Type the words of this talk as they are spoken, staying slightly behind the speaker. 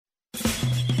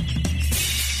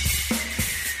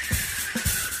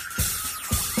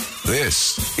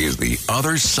This is The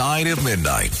Other Side of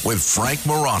Midnight with Frank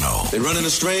Morano. They're running a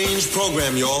strange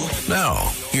program, y'all.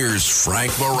 Now, here's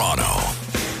Frank Morano.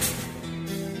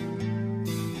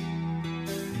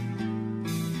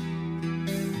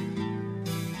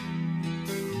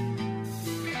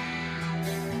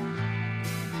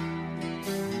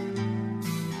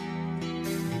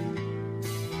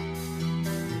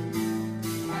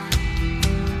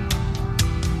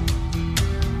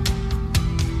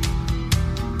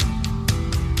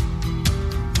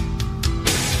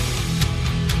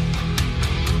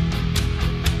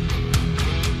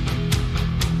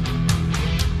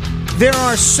 There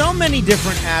are so many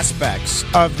different aspects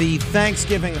of the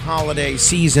Thanksgiving holiday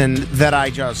season that I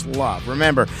just love.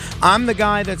 Remember, I'm the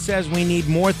guy that says we need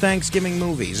more Thanksgiving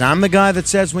movies. I'm the guy that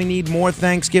says we need more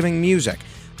Thanksgiving music.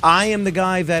 I am the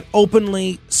guy that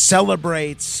openly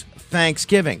celebrates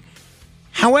Thanksgiving.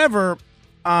 However,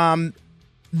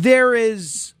 there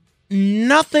is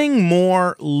nothing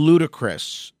more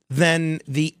ludicrous than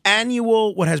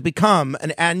what has become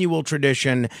an annual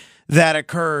tradition that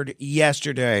occurred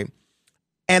yesterday.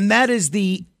 And that is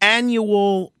the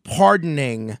annual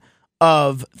pardoning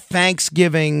of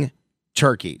Thanksgiving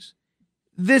turkeys.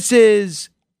 This is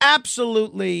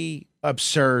absolutely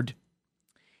absurd.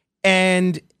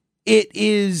 And it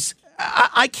is,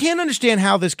 I can't understand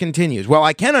how this continues. Well,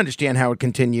 I can understand how it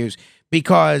continues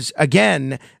because,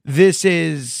 again, this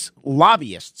is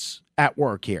lobbyists at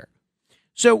work here.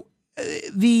 So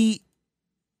the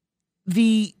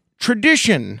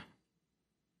tradition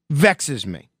vexes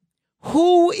me.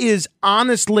 Who is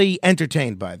honestly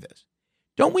entertained by this?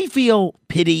 Don't we feel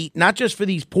pity, not just for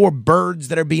these poor birds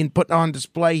that are being put on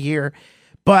display here,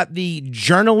 but the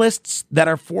journalists that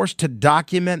are forced to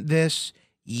document this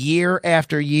year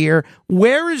after year?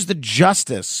 Where is the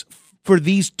justice for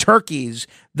these turkeys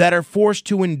that are forced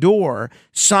to endure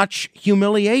such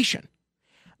humiliation?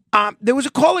 There was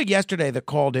a caller yesterday that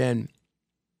called in,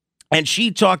 and she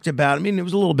talked about, it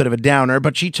was a little bit of a downer,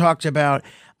 but she talked about,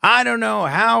 I don't know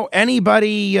how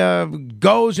anybody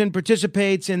goes and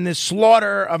participates in this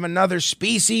slaughter of another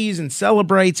species and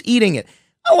celebrates eating it.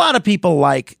 A lot of people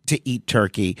like to eat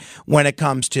turkey when it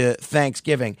comes to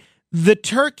Thanksgiving. The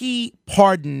turkey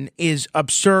pardon is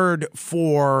absurd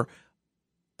for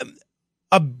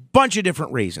a bunch of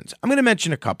different reasons. I'm going to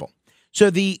mention a couple.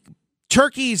 So the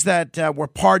turkeys that were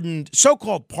pardoned,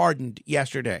 so-called pardoned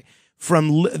yesterday,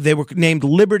 they were named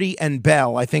Liberty and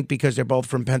Bell, I think because they're both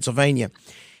from Pennsylvania.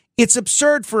 It's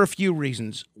absurd for a few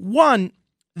reasons. One,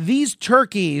 these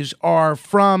turkeys are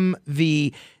from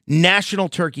the National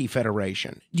Turkey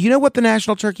Federation. Do you know what the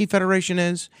National Turkey Federation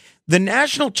is? The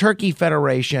National Turkey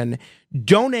Federation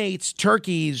donates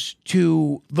turkeys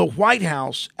to the White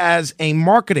House as a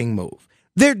marketing move.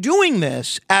 They're doing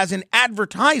this as an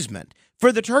advertisement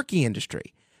for the turkey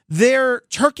industry. They're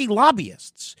turkey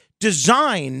lobbyists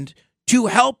designed to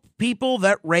help people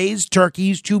that raise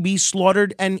turkeys to be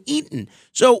slaughtered and eaten.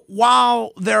 So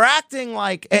while they're acting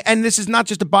like, and this is not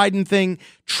just a Biden thing,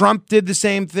 Trump did the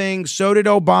same thing, so did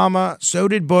Obama, so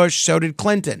did Bush, so did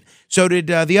Clinton, so did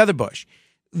the other Bush.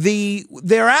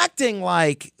 They're acting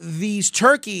like these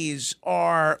turkeys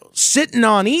are sitting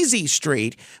on easy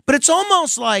street, but it's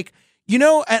almost like,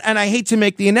 and I hate to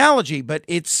make the analogy, but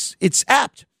it's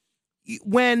apt.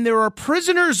 When there are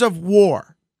prisoners of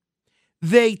war,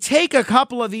 they take a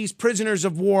couple of these prisoners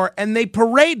of war and they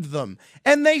parade them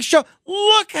and they show,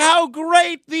 look how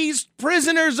great these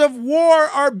prisoners of war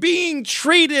are being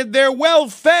treated. They're well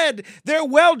fed. They're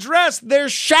well dressed. They're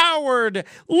showered.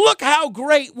 Look how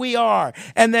great we are.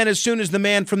 And then as soon as the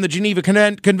man from the Geneva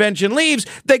Convention leaves,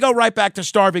 they go right back to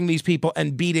starving these people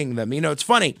and beating them. It's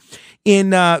funny. In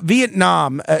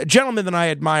Vietnam, a gentleman that I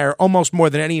admire almost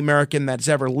more than any American that's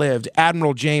ever lived,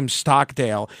 Admiral James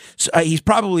Stockdale. He's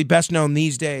probably best known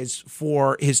these days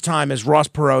for his time as Ross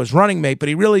Perot's running mate, but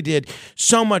he really did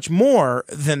so much more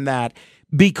than that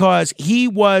because he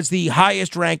was the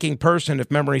highest ranking person,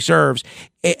 if memory serves,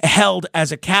 held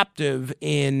as a captive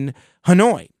in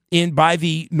Hanoi by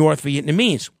the North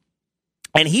Vietnamese.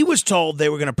 And he was told they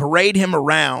were going to parade him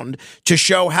around to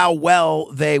show how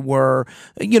well they were,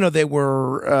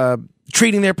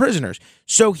 treating their prisoners.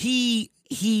 So he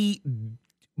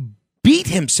beat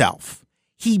himself.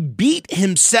 He beat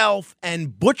himself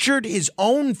and butchered his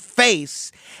own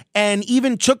face and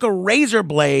even took a razor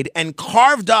blade and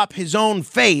carved up his own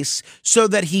face so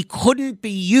that he couldn't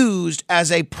be used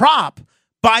as a prop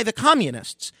by the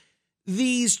communists.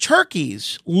 These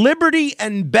turkeys, Liberty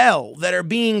and Bell, that are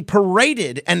being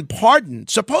paraded and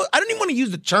pardoned. I don't even want to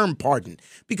use the term pardon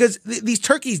because these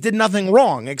turkeys did nothing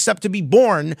wrong except to be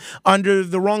born under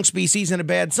the wrong species and a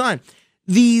bad sign.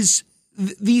 These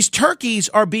these turkeys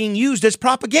are being used as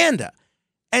propaganda.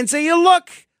 And say,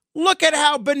 look at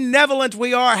how benevolent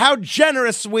we are, how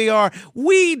generous we are.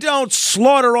 We don't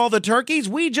slaughter all the turkeys.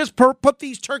 We just put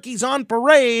these turkeys on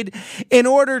parade in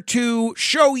order to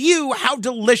show you how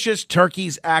delicious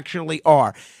turkeys actually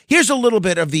are. Here's a little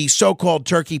bit of the so-called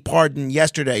turkey pardon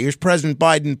yesterday. Here's President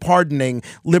Biden pardoning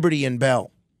Liberty and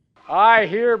Bell. I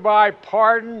hereby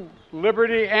pardon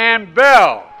Liberty and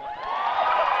Bell.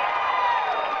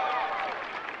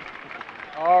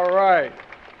 All right.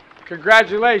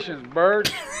 Congratulations,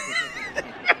 Bird.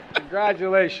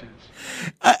 Congratulations.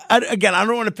 Again, I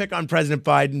don't want to pick on President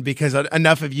Biden because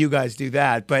enough of you guys do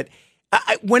that. But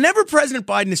whenever President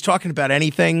Biden is talking about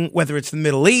anything, whether it's the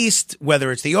Middle East,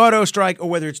 whether it's the auto strike, or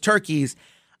whether it's turkeys,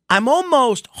 I'm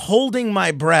almost holding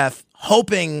my breath,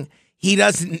 hoping he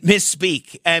doesn't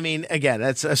misspeak. I mean, again,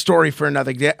 that's a story for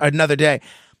another day.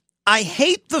 I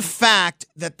hate the fact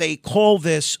that they call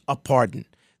this a pardon.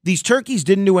 These turkeys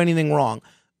didn't do anything wrong.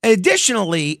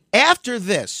 Additionally, after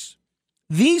this,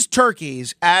 these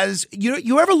turkeys, as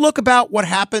you ever look about what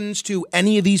happens to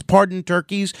any of these pardoned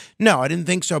turkeys? No, I didn't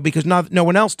think so because no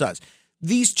one else does.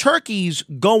 These turkeys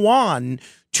go on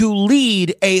to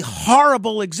lead a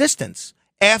horrible existence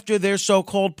after their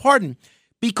so-called pardon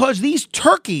because these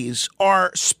turkeys are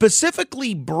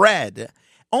specifically bred,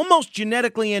 almost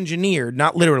genetically engineered,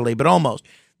 not literally, but almost.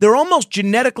 They're almost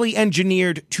genetically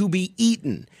engineered to be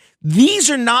eaten. These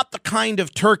are not the kind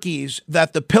of turkeys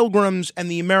that the Pilgrims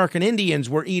and the American Indians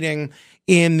were eating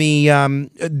in the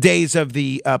days of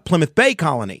the Plymouth Bay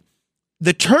colony.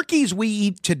 The turkeys we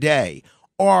eat today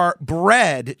are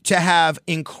bred to have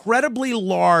incredibly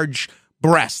large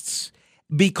breasts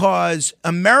because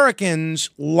Americans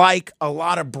like a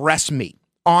lot of breast meat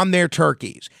on their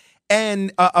turkeys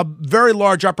and a very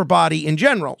large upper body in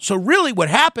general. So really what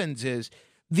happens is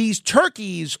these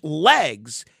turkeys'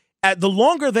 legs, the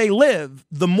longer they live,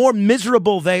 the more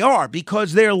miserable they are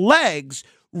because their legs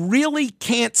really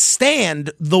can't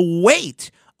stand the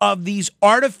weight of these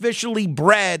artificially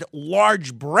bred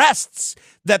large breasts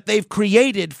that they've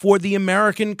created for the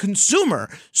American consumer.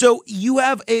 So you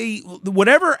have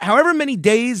however many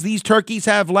days these turkeys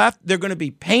have left, they're going to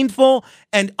be painful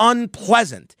and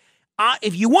unpleasant.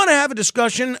 If you want to have a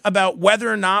discussion about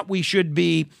whether or not we should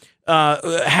be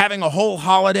having a whole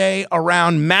holiday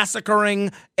around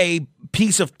massacring a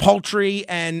piece of poultry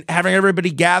and having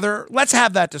everybody gather, let's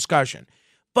have that discussion.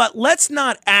 But let's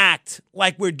not act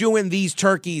like we're doing these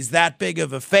turkeys that big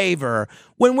of a favor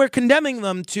when we're condemning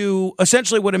them to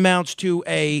essentially what amounts to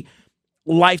a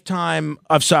lifetime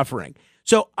of suffering.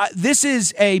 So this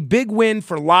is a big win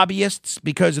for lobbyists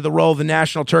because of the role of the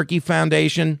National Turkey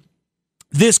Foundation.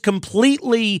 This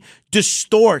completely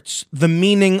distorts the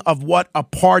meaning of what a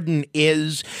pardon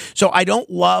is. So I don't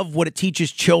love what it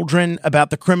teaches children about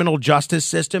the criminal justice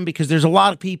system because there's a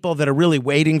lot of people that are really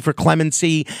waiting for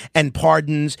clemency and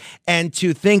pardons. And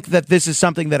to think that this is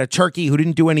something that a turkey who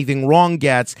didn't do anything wrong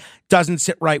gets doesn't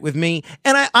sit right with me.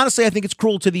 And I think it's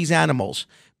cruel to these animals.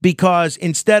 Because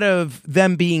instead of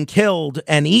them being killed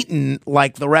and eaten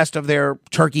like the rest of their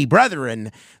turkey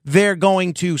brethren, they're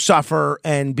going to suffer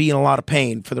and be in a lot of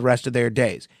pain for the rest of their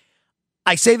days.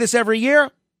 I say this every year,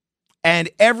 and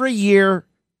every year,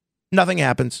 nothing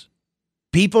happens.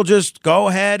 People just go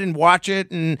ahead and watch it,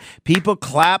 and people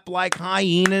clap like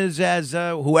hyenas as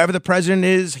whoever the president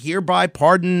is hereby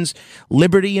pardons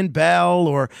Liberty and Bell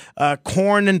or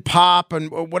Corn and Pop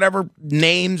and or whatever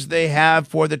names they have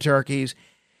for the turkeys.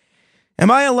 Am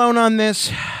I alone on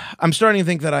this? I'm starting to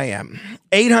think that I am.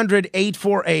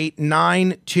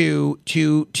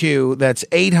 800-848-9222. That's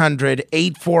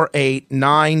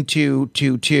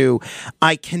 800-848-9222.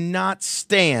 I cannot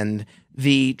stand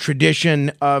the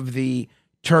tradition of the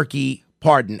turkey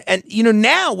pardon. And,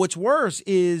 now what's worse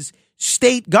is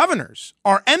state governors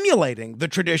are emulating the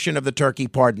tradition of the turkey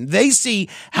pardon. They see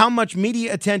how much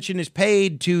media attention is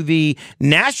paid to the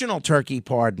national turkey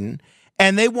pardon,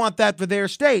 and they want that for their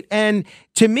state. And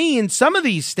to me, in some of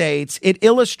these states, it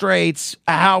illustrates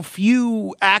how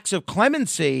few acts of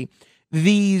clemency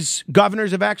these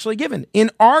governors have actually given. In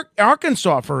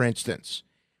Arkansas, for instance,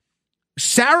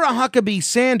 Sarah Huckabee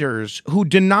Sanders, who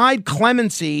denied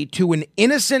clemency to an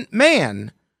innocent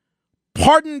man,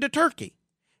 pardoned a turkey.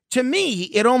 To me,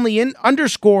 it only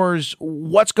underscores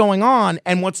what's going on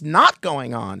and what's not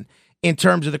going on in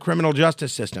terms of the criminal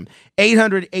justice system.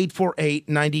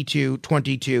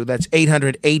 800-848-9222. That's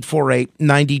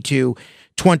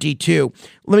 800-848-9222.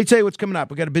 Let me tell you what's coming up.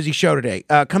 We've got a busy show today.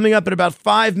 Coming up in about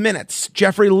 5 minutes,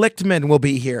 Jeffrey Lichtman will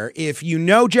be here. If you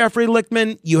know Jeffrey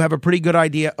Lichtman, you have a pretty good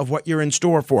idea of what you're in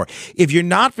store for. If you're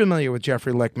not familiar with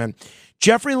Jeffrey Lichtman,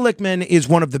 Jeffrey Lichtman is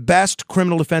one of the best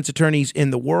criminal defense attorneys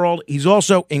in the world. He's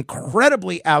also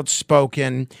incredibly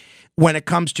outspoken when it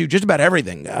comes to just about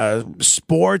everything,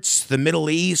 sports, the Middle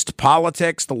East,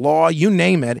 politics, the law, you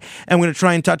name it. And we're going to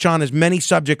try and touch on as many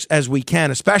subjects as we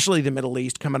can, especially the Middle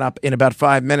East, coming up in about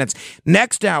 5 minutes.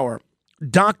 Next hour,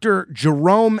 Dr.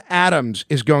 Jerome Adams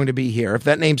is going to be here. If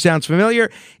that name sounds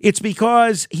familiar, it's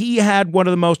because he had one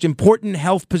of the most important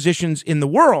health positions in the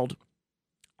world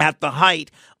at the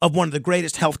height of one of the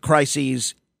greatest health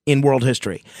crises in world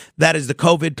history. That is the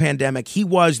COVID pandemic. He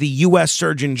was the U.S.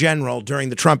 Surgeon General during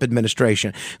the Trump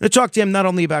administration. I'm going to talk to him not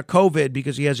only about COVID,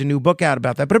 because he has a new book out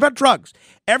about that, but about drugs.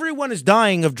 Everyone is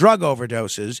dying of drug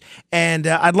overdoses, and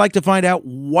I'd like to find out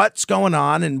what's going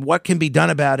on and what can be done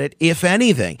about it, if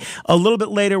anything. A little bit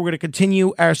later, we're going to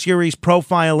continue our series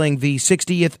profiling the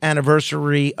 60th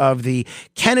anniversary of the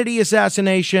Kennedy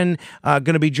assassination. Going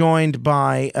to be joined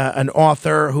by an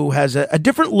author who has a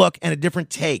different look and a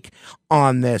different take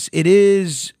on this. It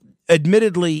is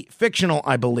admittedly fictional,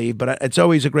 I believe, but it's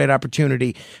always a great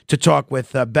opportunity to talk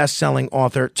with best-selling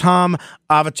author Tom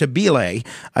Avatabile.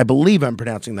 I believe I'm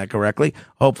pronouncing that correctly,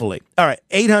 hopefully. All right,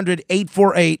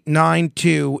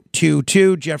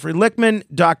 800-848-9222. Jeffrey Lichtman,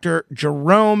 Dr.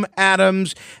 Jerome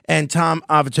Adams, and Tom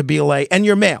Avatabile, and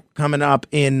your mail coming up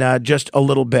in just a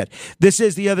little bit. This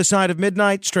is The Other Side of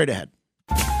Midnight. Straight ahead.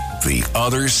 The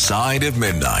Other Side of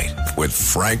Midnight with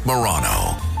Frank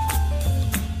Morano.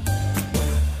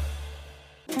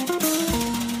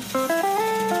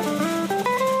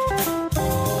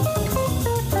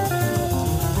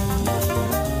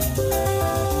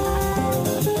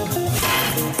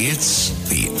 It's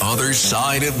The Other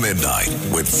Side of Midnight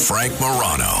with Frank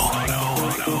Morano.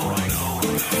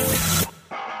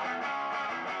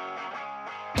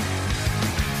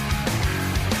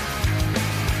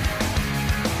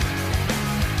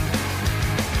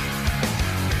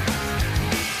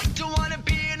 Don't wanna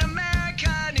be an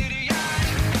American idiot.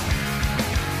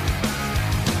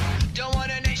 Don't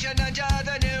want a nation under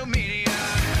the new media.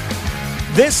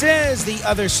 This is The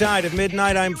Other Side of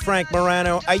Midnight. I'm Frank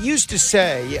Morano. I used to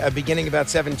say, beginning about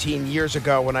 17 years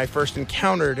ago when I first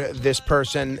encountered this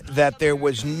person, that there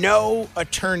was no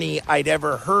attorney I'd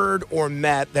ever heard or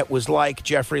met that was like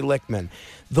Jeffrey Lichtman.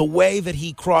 The way that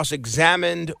he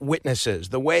cross-examined witnesses,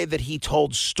 the way that he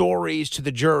told stories to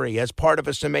the jury as part of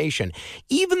a summation,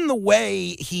 even the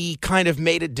way he kind of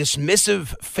made a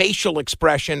dismissive facial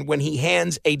expression when he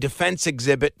hands a defense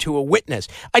exhibit to a witness.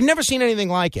 I'd never seen anything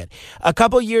like it. A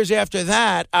couple years after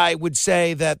that, I would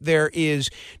say that there is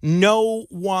no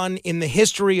one in the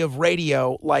history of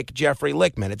radio like Jeffrey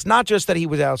Lichtman. It's not just that he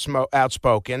was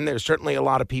outspoken. There's certainly a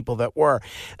lot of people that were.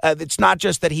 It's not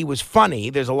just that he was funny.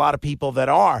 There's a lot of people that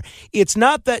are. It's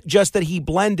not that just that he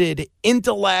blended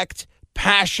intellect,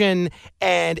 passion,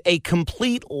 and a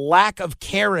complete lack of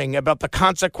caring about the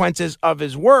consequences of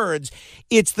his words.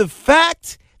 It's the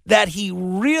fact that he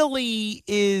really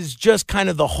is just kind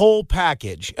of the whole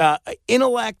package.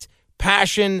 Intellect,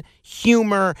 passion,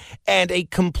 humor, and a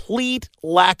complete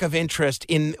lack of interest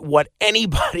in what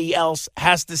anybody else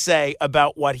has to say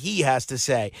about what he has to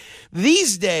say.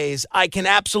 These days, I can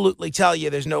absolutely tell you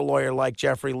there's no lawyer like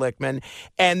Jeffrey Lichtman,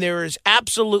 and there is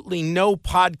absolutely no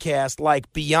podcast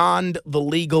like Beyond the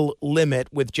Legal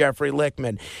Limit with Jeffrey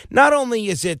Lichtman. Not only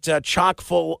is it chock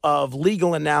full of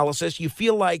legal analysis, you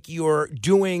feel like you're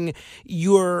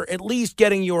at least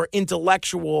getting your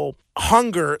intellectual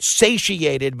hunger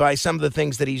satiated by some of the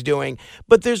things that he's doing,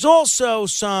 but there's also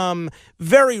some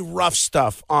very rough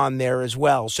stuff on there as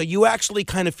well. So you actually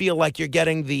kind of feel like you're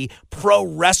getting the pro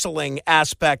wrestling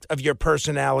aspect of your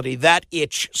personality, that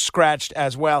itch scratched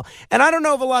as well. And I don't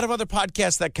know of a lot of other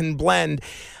podcasts that can blend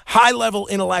high-level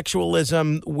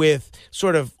intellectualism with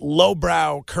sort of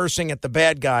lowbrow cursing at the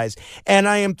bad guys. And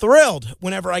I am thrilled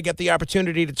whenever I get the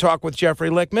opportunity to talk with Jeffrey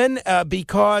Lichtman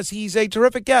because he's a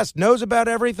terrific guest, knows about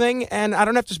everything, and I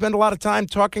don't have to spend a lot of time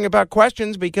talking about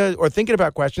questions or thinking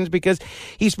about questions because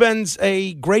he spends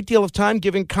a great deal of time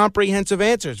giving comprehensive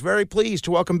answers. Very pleased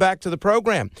to welcome back to the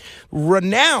program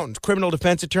renowned criminal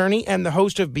defense attorney and the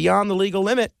host of Beyond the Legal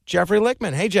Limit, Jeffrey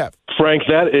Lichtman. Hey, Jeff. Frank,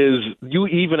 you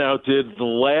even outdid the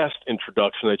last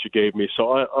introduction that you gave me,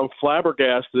 so I'm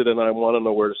flabbergasted, and I want to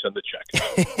know where to send the check.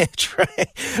 That's right.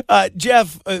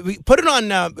 Jeff, put it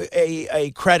on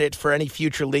a credit for any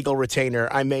future legal retainer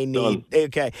I may need.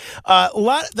 Okay. A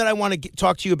lot that I want to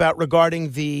talk to you about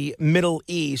regarding the Middle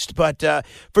East, but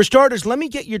for starters, let me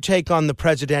get your take on the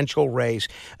presidential race.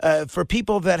 For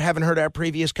people that haven't heard our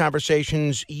previous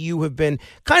conversations, you have been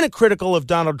kind of critical of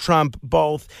Donald Trump,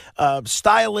 both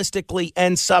stylistically politically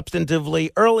and substantively.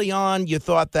 Early on, you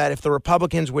thought that if the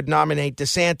Republicans would nominate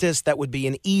DeSantis, that would be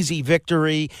an easy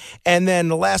victory. And then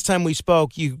the last time we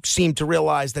spoke, you seemed to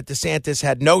realize that DeSantis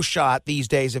had no shot these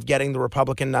days of getting the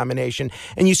Republican nomination.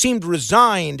 And you seemed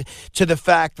resigned to the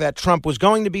fact that Trump was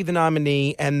going to be the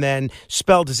nominee and then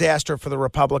spell disaster for the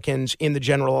Republicans in the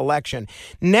general election.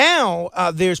 Now,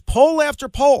 there's poll after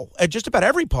poll, just about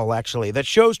every poll actually, that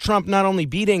shows Trump not only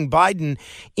beating Biden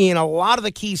in a lot of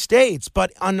the key states,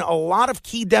 but on a lot of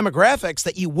key demographics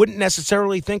that you wouldn't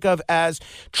necessarily think of as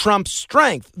Trump's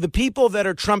strength. The people that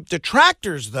are Trump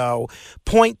detractors, though,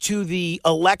 point to the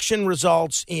election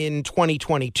results in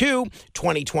 2022,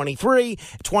 2023,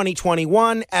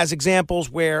 2021 as examples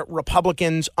where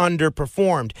Republicans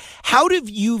underperformed. How do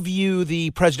you view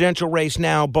the presidential race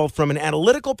now, both from an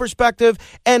analytical perspective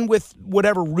and with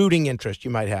whatever rooting interest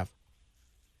you might have?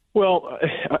 Well,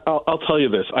 I'll tell you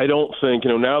this. I don't think,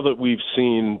 now that we've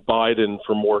seen Biden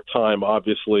for more time,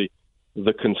 obviously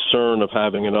the concern of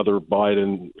having another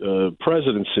Biden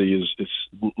presidency is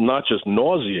not just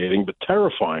nauseating, but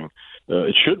terrifying.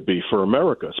 It should be for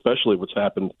America, especially what's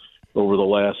happened over the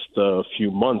last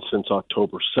few months since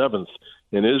October 7th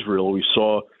in Israel. We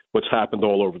saw what's happened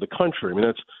all over the country. I mean,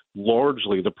 that's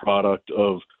largely the product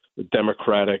of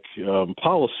Democratic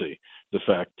policy. The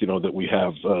fact, that we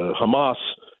have Hamas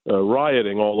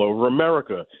rioting all over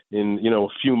America in, a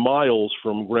few miles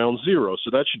from ground zero.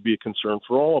 So that should be a concern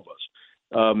for all of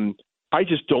us. I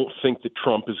just don't think that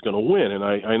Trump is going to win. And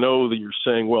I know that you're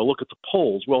saying, well, look at the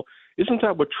polls. Well, isn't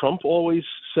that what Trump always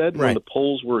said when the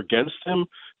polls were against him?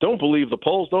 Don't believe the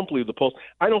polls. Don't believe the polls.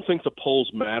 I don't think the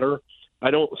polls matter. I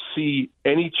don't see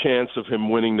any chance of him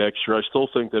winning next year. I still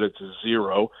think that it's a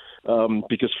zero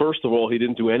because, first of all, he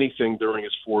didn't do anything during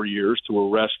his 4 years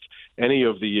to arrest any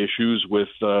of the issues with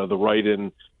the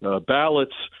write-in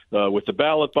ballots, with the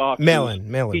ballot boxes.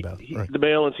 Mail-in ballots. The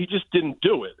mail-ins. He just didn't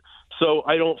do it. So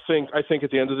I think at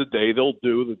the end of the day,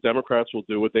 the Democrats will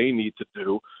do what they need to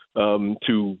do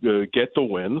to get the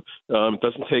win. It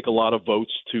doesn't take a lot of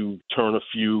votes to turn a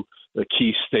few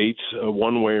key states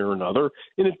one way or another.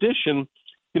 In addition,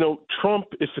 Trump,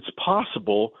 if it's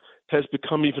possible, has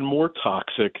become even more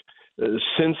toxic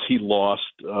since he lost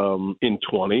in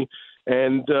 20.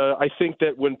 And I think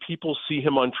that when people see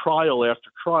him on trial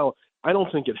after trial, I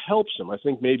don't think it helps him. I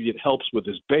think maybe it helps with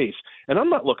his base. And I'm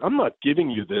not giving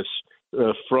you this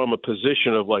from a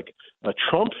position of like a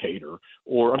Trump hater,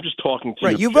 or I'm just talking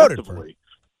to you voted for him.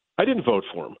 I didn't vote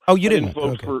for him. Oh, you didn't?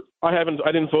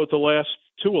 I didn't vote the last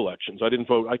two elections. I didn't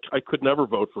vote. I could never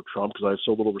vote for Trump because I have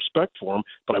so little respect for him,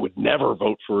 but I would never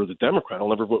vote for the Democrat. I'll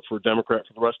never vote for a Democrat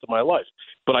for the rest of my life.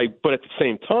 But at the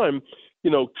same time,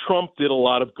 Trump did a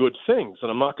lot of good things,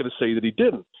 and I'm not going to say that he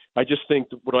didn't. I just think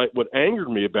that what angered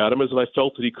me about him is that I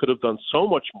felt that he could have done so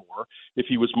much more if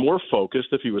he was more focused,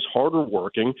 if he was harder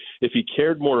working, if he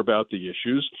cared more about the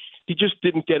issues. He just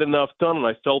didn't get enough done, and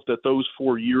I felt that those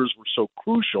 4 years were so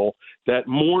crucial that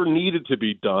more needed to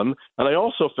be done. And I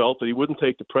also felt that he wouldn't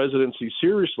take the presidency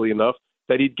seriously enough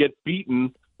that he'd get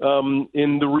beaten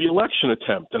in the reelection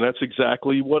attempt, and that's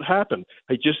exactly what happened.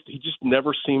 He just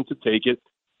never seemed to take it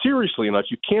seriously enough.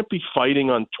 You can't be fighting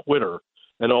on Twitter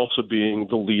and also being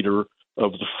the leader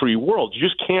of the free world. You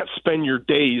just can't spend your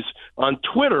days on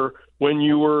Twitter when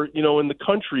you were, in the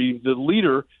country, the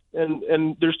leader,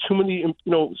 and there's too many,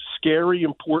 scary,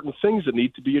 important things that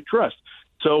need to be addressed.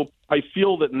 So I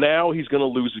feel that now he's going to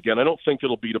lose again. I don't think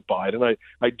it'll be to Biden.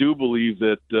 I do believe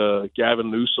that Gavin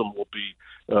Newsom will be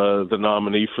the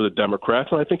nominee for the Democrats,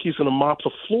 and I think he's going to mop the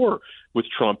floor with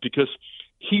Trump because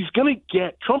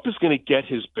Trump is going to get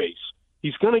his base.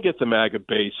 He's going to get the MAGA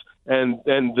base, and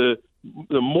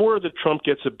the more that Trump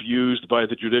gets abused by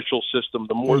the judicial system,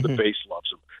 the more the base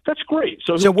loves him. That's great.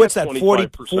 So what's that?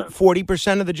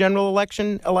 40% of the general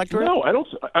election electorate? No, I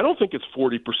don't think it's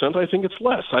 40%. I think it's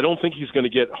less. I don't think he's going to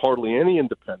get hardly any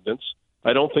independents.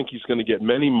 I don't think he's going to get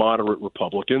many moderate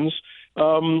Republicans.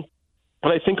 And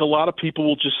I think a lot of people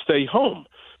will just stay home.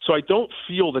 So I don't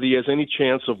feel that he has any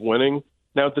chance of winning.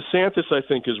 Now, DeSantis, I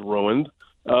think, is ruined.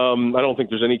 I don't think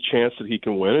there's any chance that he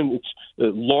can win, and it's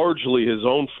largely his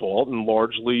own fault and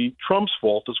largely Trump's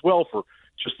fault as well for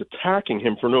just attacking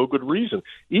him for no good reason.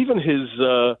 Even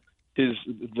the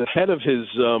head of his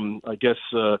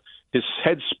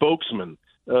head spokesman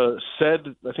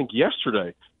said, I think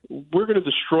yesterday, we're going to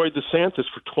destroy DeSantis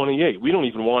for 28. We don't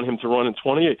even want him to run in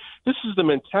 28. This is the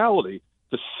mentality,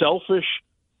 the selfish,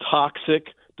 toxic,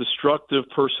 destructive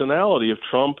personality of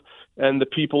Trump and the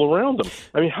people around him.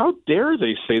 I mean, how dare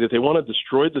they say that they want to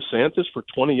destroy DeSantis for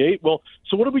 28? Well,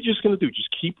 so what are we just going to do? Just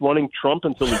keep running Trump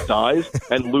until he dies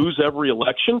and lose every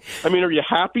election? I mean, are you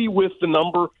happy with the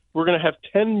number? We're going to have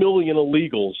 10 million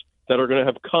illegals that are going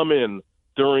to have come in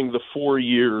during the 4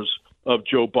 years of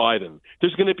Joe Biden.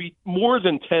 There's going to be more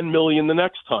than 10 million the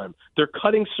next time. They're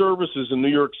cutting services in New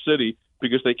York City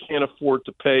because they can't afford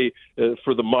to pay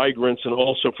for the migrants and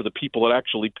also for the people that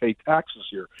actually pay taxes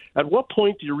here. At what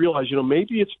point do you realize,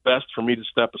 maybe it's best for me to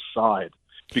step aside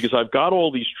because I've got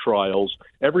all these trials,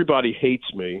 everybody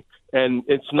hates me, and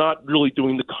it's not really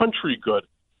doing the country good.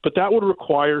 But that would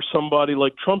require somebody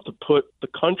like Trump to put the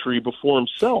country before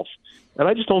himself. And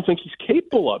I just don't think he's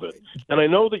capable of it. And I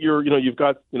know that you've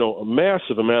got, a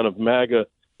massive amount of MAGA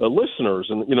listeners,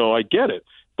 and, I get it.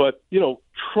 But,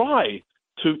 try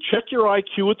to check your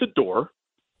IQ at the door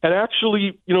and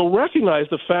actually, recognize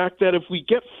the fact that if we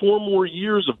get 4 more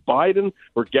years of Biden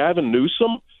or Gavin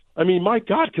Newsom, I mean, my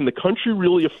God, can the country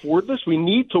really afford this? We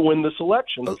need to win this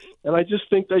election. And I just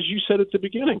think, as you said at the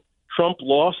beginning, Trump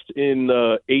lost in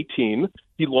 18.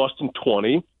 He lost in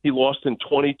 20. He lost in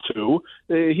 22.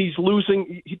 He's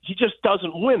losing. He just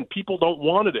doesn't win. People don't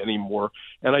want it anymore.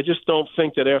 And I just don't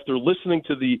think that after listening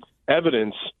to the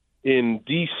evidence in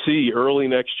D.C. early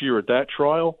next year at that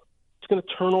trial, it's going to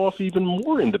turn off even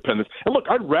more independence. And look,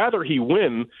 I'd rather he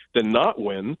win than not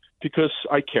win because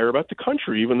I care about the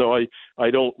country, even though I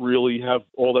don't really have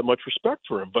all that much respect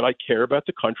for him. But I care about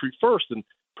the country first, and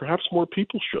perhaps more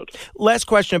people should. Last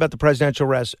question about the presidential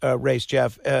race,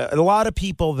 Jeff. A lot of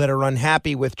people that are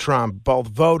unhappy with Trump, both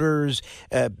voters,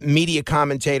 media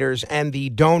commentators, and the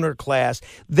donor class,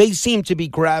 they seem to be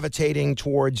gravitating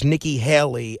towards Nikki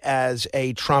Haley as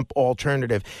a Trump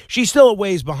alternative. She's still a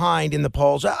ways behind in the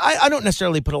polls. I don't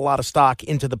necessarily put a lot of stock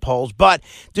into the polls, but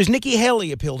does Nikki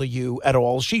Haley appeal to you at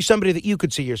all? Is she somebody that you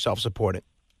could see yourself supporting?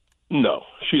 No,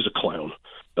 she's a clown.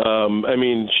 I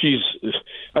mean, she's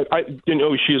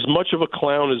as much of a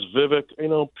clown as Vivek?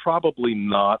 Probably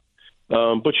not.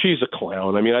 But she's a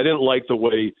clown. I mean, I didn't like the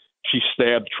way she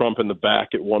stabbed Trump in the back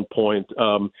at one point.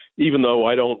 Even though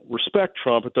I don't respect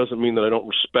Trump, it doesn't mean that I don't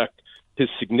respect his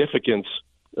significance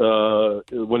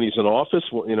when he's in office,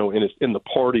 in the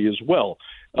party as well.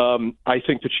 I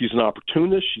think that she's an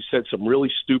opportunist. She said some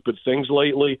really stupid things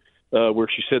lately. Where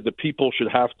she said that people should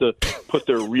have to put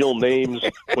their real names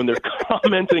when they're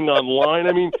commenting online.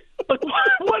 I mean, like,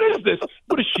 what is this?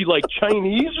 What is she, like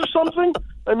Chinese or something?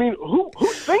 I mean, who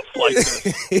thinks like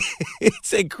this?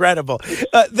 It's incredible.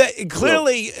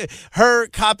 Clearly, her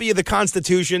copy of the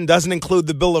Constitution doesn't include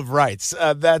the Bill of Rights.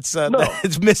 That's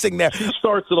missing there. She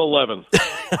starts at 11.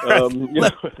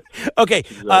 Okay,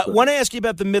 Exactly. Want to ask you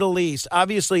about the Middle East.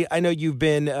 Obviously, I know you've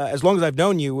been, as long as I've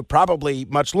known you, probably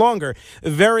much longer, a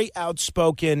very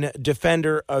outspoken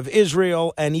defender of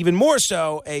Israel, and even more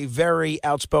so, a very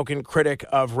outspoken critic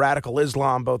of radical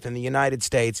Islam, both in the United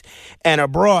States and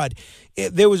abroad.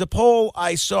 There was a poll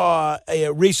I saw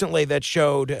recently that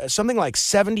showed something like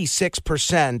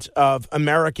 76% of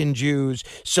American Jews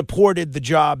supported the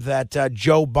job that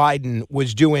Joe Biden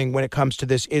was doing when it comes to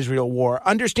this Israel war.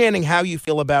 Understanding how you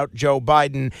feel about Joe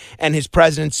Biden and his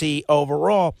presidency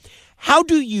overall, how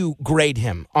do you grade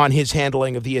him on his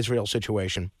handling of the Israel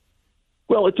situation?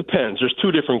 Well, it depends. There's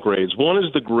 2 different grades. One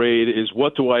is the grade is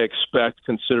what do I expect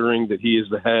considering that he is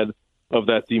the head of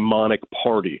that demonic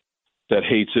party that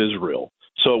hates Israel.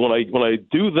 So when I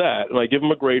do that and I give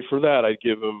him a grade for that, I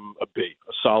give him a B,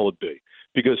 a solid B,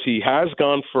 because he has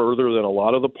gone further than a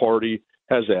lot of the party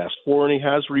has asked for, and he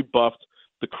has rebuffed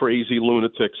the crazy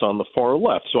lunatics on the far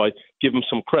left. So I give him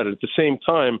some credit. At the same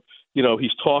time,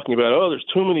 he's talking about, there's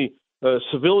too many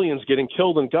civilians getting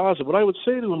killed in Gaza. What I would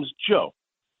say to him is, Joe,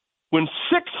 when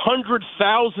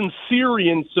 600,000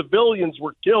 Syrian civilians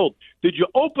were killed, did you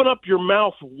open up your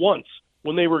mouth once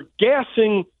when they were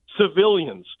gassing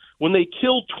civilians, when they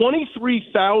killed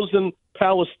 23,000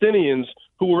 Palestinians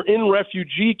who were in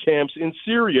refugee camps in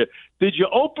Syria? Did you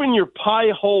open your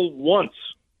pie hole once?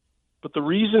 But the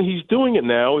reason he's doing it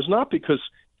now is not because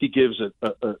he gives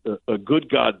a good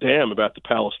goddamn about the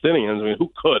Palestinians. I mean,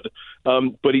 who could?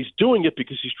 But he's doing it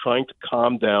because he's trying to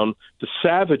calm down the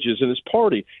savages in his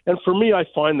party. And for me, I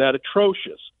find that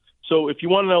atrocious. So if you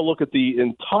want to now look at the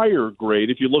entire grade,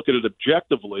 if you look at it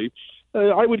objectively,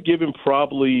 I would give him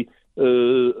probably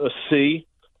a C.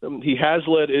 He has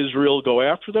let Israel go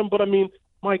after them. But, I mean,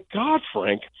 my God,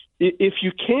 Frank, if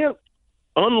you can't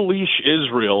unleash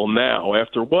Israel now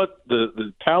after what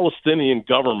the Palestinian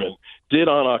government did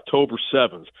on October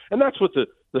 7th, and that's what the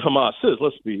Hamas is,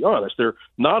 let's be honest. They're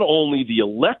not only the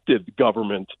elected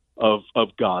government of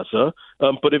Gaza,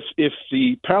 but if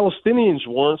the Palestinians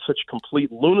weren't such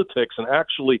complete lunatics and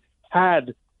actually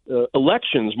had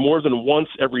elections more than once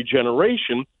every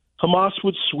generation, Hamas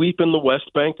would sweep in the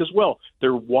West Bank as well.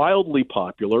 They're wildly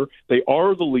popular. They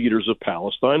are the leaders of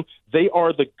Palestine. They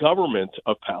are the government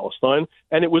of Palestine.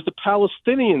 And it was the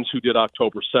Palestinians who did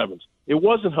October 7th. It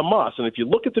wasn't Hamas. And if you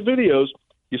look at the videos,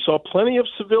 you saw plenty of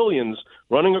civilians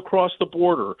running across the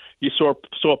border. You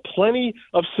saw plenty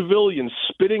of civilians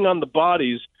spitting on the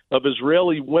bodies of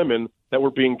Israeli women that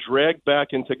were being dragged back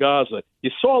into Gaza.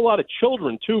 You saw a lot of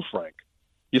children too, Frank.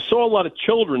 You saw a lot of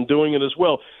children doing it as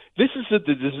well. This is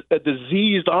a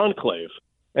diseased enclave.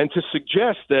 And to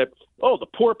suggest that, the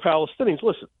poor Palestinians,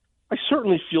 listen, I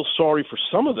certainly feel sorry for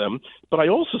some of them, but I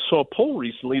also saw a poll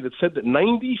recently that said that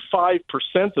 95%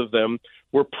 of them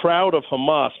were proud of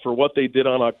Hamas for what they did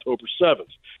on October 7th.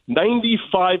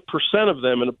 95% of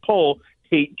them in a poll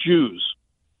hate Jews.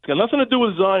 It's got nothing to do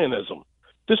with Zionism.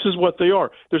 This is what they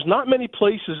are. There's not many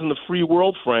places in the free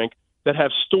world, Frank, that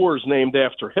have stores named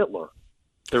after Hitler.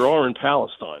 There are in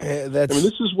Palestine.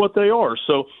 This is what they are.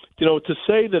 So, to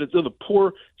say that it's the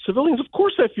poor civilians, of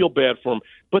course I feel bad for them,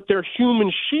 but they're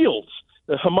human shields.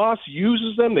 Hamas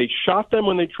uses them. They shot them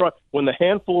when the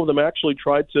handful of them actually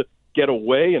tried to get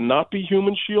away and not be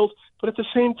human shields. But at the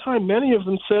same time, many of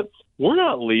them said, we're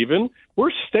not leaving.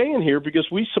 We're staying here because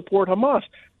we support Hamas.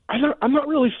 I'm not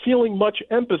really feeling much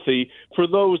empathy for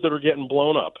those that are getting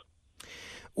blown up.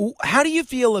 How do you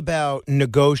feel about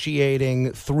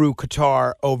negotiating through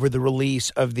Qatar over the release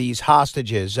of these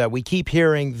hostages? We keep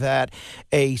hearing that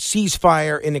a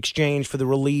ceasefire in exchange for the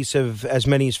release of as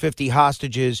many as 50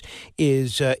 hostages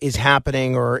is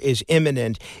happening or is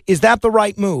imminent. Is that the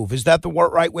right move? Is that the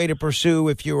right way to proceed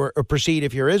if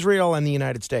you're Israel and the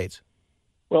United States?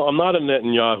 Well, I'm not a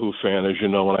Netanyahu fan, as you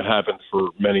know, and I haven't for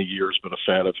many years been a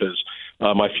fan of his.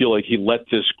 I feel like he let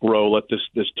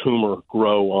this tumor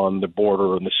grow on the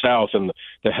border in the south and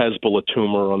the Hezbollah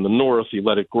tumor on the north. He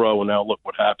let it grow, and now look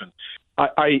what happened. So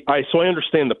I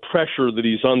understand the pressure that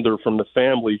he's under from the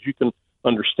families. You can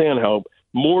understand how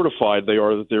mortified they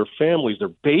are that their families, their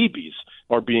babies,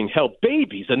 are being held.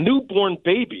 Babies, a newborn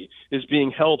baby is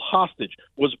being held hostage,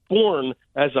 was born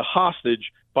as a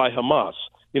hostage by Hamas.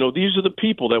 These are the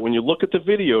people that when you look at the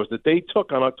videos that they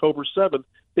took on October 7th,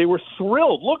 they were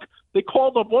thrilled. Look,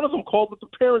 one of them called up the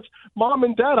parents, Mom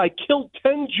and Dad, I killed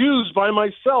 10 Jews by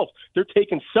myself. They're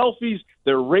taking selfies.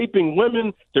 They're raping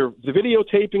women. They're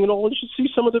videotaping and all. You should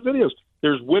see some of the videos.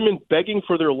 There's women begging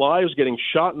for their lives, getting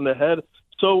shot in the head.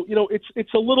 So,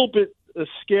 it's a little bit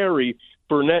scary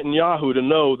for Netanyahu to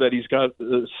know that he's got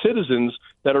citizens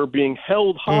that are being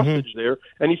held hostage there,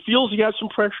 and he feels he has some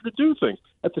pressure to do things.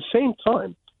 At the same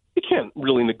time, you can't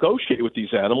really negotiate with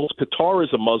these animals. Qatar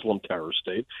is a Muslim terror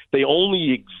state. They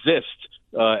only exist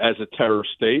as a terror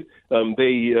state.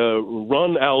 They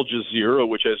run Al Jazeera,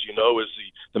 which, as you know, is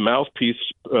the mouthpiece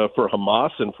for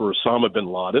Hamas and for Osama bin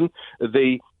Laden.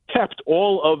 They kept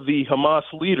all of the Hamas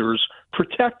leaders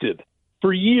protected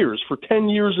for years, for 10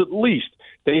 years at least.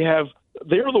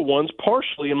 They're the ones,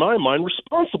 partially, in my mind,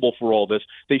 responsible for all this.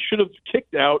 They should have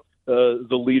kicked out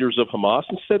the leaders of Hamas.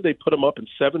 Instead, they put them up in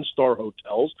 7-star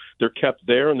hotels. They're kept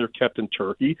there, and they're kept in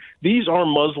Turkey. These are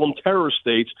Muslim terror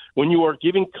states. When you are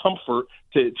giving comfort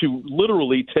to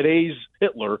literally today's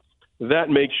Hitler, that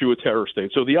makes you a terror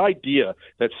state. So the idea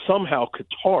that somehow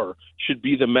Qatar should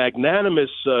be the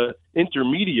magnanimous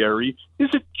intermediary is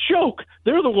a joke.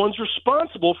 They're the ones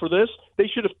responsible for this. They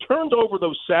should have turned over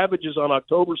those savages on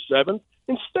October 7th.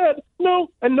 Instead, no,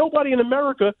 and nobody in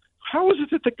America. How is it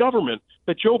that the government,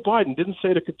 that Joe Biden didn't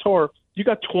say to Qatar, you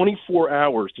got 24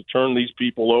 hours to turn these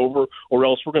people over or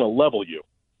else we're going to level you?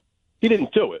 He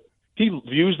didn't do it. He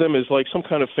views them as like some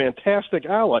kind of fantastic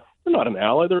ally. They're not an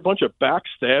ally. They're a bunch of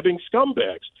backstabbing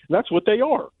scumbags. And that's what they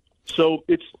are. So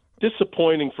it's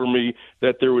disappointing for me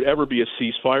that there would ever be a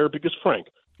ceasefire because, Frank,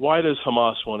 why does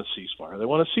Hamas want a ceasefire? They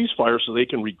want a ceasefire so they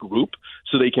can regroup,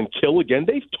 so they can kill again.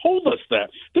 They've told us that.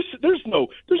 There's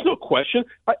no question.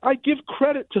 I give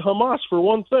credit to Hamas for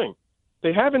one thing.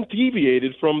 They haven't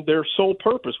deviated from their sole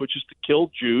purpose, which is to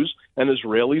kill Jews and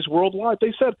Israelis worldwide.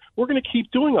 They said, we're going to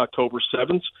keep doing October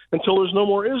 7th until there's no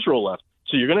more Israel left.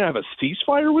 So you're going to have a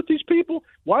ceasefire with these people?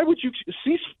 Why would you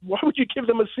give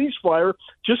them a ceasefire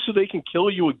just so they can kill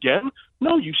you again?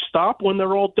 No, you stop when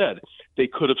they're all dead. They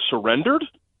could have surrendered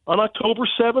on October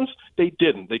 7th. They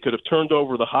didn't. They could have turned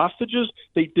over the hostages.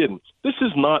 They didn't. This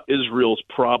is not Israel's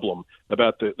problem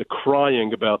about the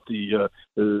crying about the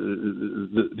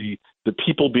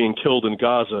people being killed in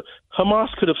Gaza.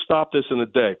 Hamas could have stopped this in a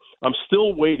day. I'm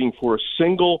still waiting for a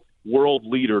single world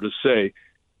leader to say,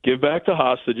 give back the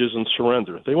hostages and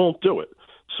surrender. They won't do it.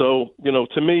 So,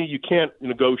 to me, you can't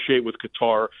negotiate with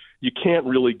Qatar. You can't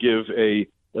really give a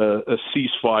a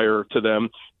ceasefire to them.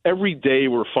 Every day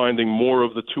we're finding more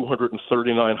of the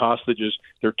 239 hostages.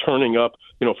 They're turning up.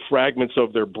 Fragments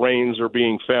of their brains are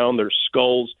being found, their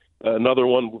skulls. Another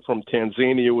one from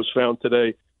Tanzania was found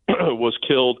today, was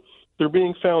killed. They're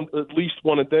being found at least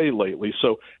one a day lately.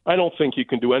 So I don't think you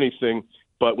can do anything.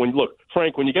 But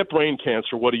Frank, when you get brain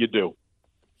cancer, what do?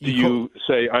 Do you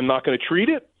say, I'm not going to treat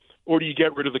it? Or do you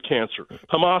get rid of the cancer?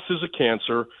 Hamas is a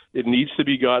cancer. It needs to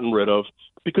be gotten rid of,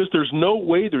 because there's no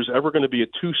way there's ever going to be a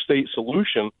two-state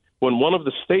solution when one of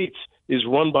the states is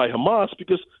run by Hamas,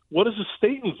 because what does a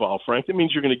state involve, Frank? It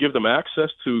means you're going to give them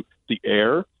access to the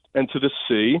air and to the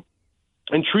sea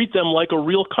and treat them like a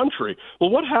real country. Well,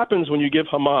 what happens when you give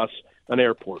Hamas an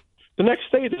airport? The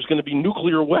next day there's going to be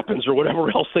nuclear weapons or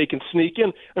whatever else they can sneak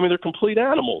in. I mean, they're complete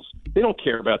animals. They don't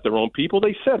care about their own people.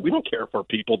 They said, we don't care if our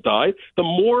people die. The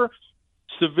more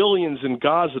civilians in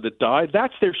Gaza that die,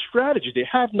 that's their strategy. They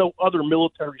have no other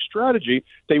military strategy.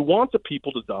 They want the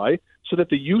people to die so that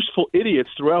the useful idiots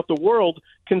throughout the world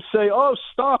can say, oh,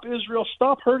 stop, Israel,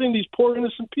 stop hurting these poor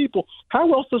innocent people.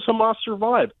 How else does Hamas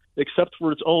survive except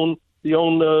for the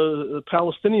own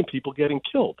Palestinian people getting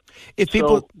killed? If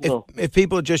people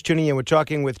are just tuning in, we're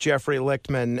talking with Jeffrey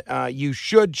Lichtman. You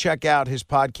should check out his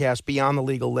podcast, Beyond the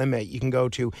Legal Limit. You can go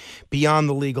to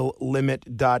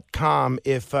beyondthelegallimit.com.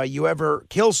 If you ever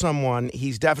kill someone,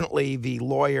 he's definitely the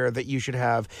lawyer that you should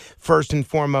have first and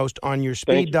foremost on your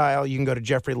speed dial. You can go to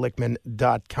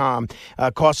jeffreylichtman.com.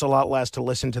 Costs a lot less to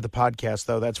listen to the podcast,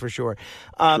 though, that's for sure.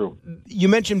 True. You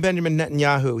mentioned Benjamin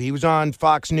Netanyahu. He was on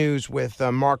Fox News with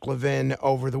Mark Levin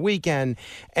over the weekend,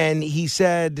 and he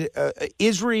said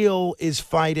Israel is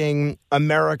fighting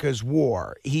America's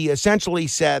war. He essentially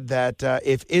said that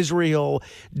if Israel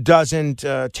doesn't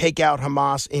take out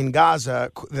Hamas in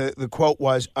Gaza, the quote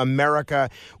was, America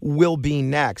will be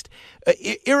next.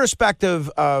 Irrespective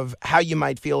of how you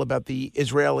might feel about the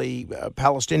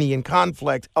Israeli-Palestinian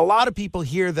conflict, a lot of people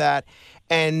hear that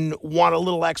and want a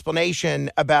little explanation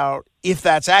about if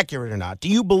that's accurate or not. Do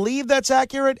you believe that's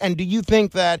accurate? And do you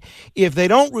think that if they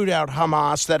don't root out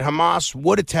Hamas, that Hamas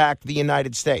would attack the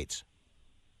United States?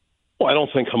 Well, I don't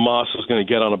think Hamas is going to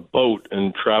get on a boat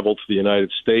and travel to the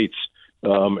United States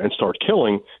and start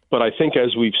killing. But I think,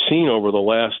 as we've seen over the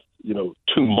last 2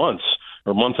 months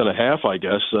or month and a half, I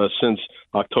guess, since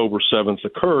October 7th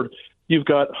occurred, you've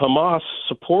got Hamas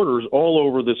supporters all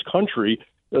over this country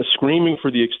screaming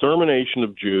for the extermination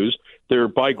of Jews. They're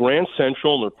by Grand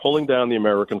Central and they're pulling down the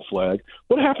American flag.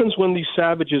 What happens when these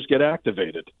savages get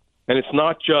activated? And it's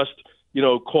not just,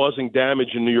 causing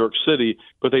damage in New York City,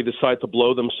 but they decide to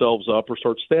blow themselves up or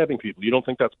start stabbing people. You don't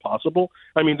think that's possible?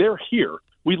 I mean, they're here.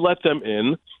 We let them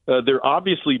in. They're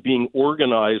obviously being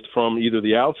organized from either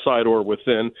the outside or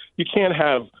within. You can't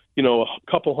have, a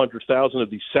couple 100,000 of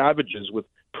these savages with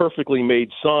perfectly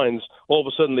made signs. All of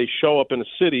a sudden they show up in a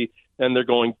city and they're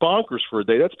going bonkers for a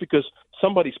day. That's because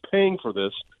somebody's paying for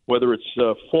this, whether it's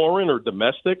foreign or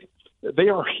domestic. They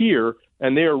are here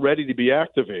and they are ready to be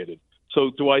activated. So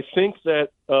do I think that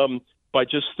by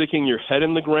just sticking your head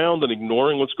in the ground and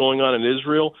ignoring what's going on in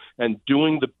Israel and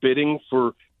doing the bidding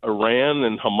for Iran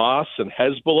and Hamas and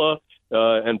Hezbollah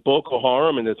and Boko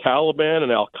Haram and the Taliban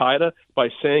and Al-Qaeda by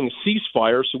saying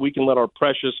ceasefire so we can let our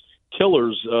precious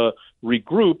killers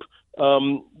regroup,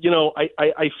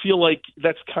 I feel like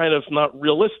that's kind of not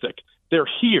realistic. They're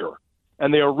here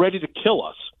and they are ready to kill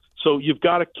us. So you've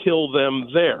got to kill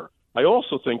them there. I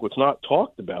also think what's not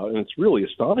talked about, and it's really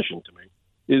astonishing to me,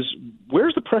 is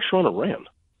where's the pressure on Iran?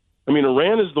 I mean,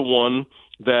 Iran is the one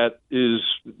that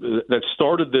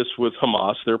started this with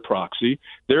Hamas, their proxy.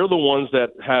 They're the ones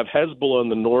that have Hezbollah in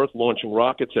the north launching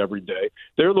rockets every day.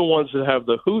 They're the ones that have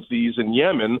the Houthis in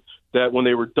Yemen that when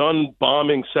they were done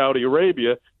bombing Saudi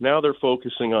Arabia, now they're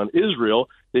focusing on Israel.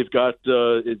 They've got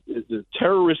the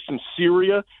terrorists in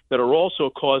Syria that are also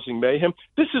causing mayhem.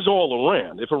 This is all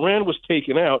Iran. If Iran was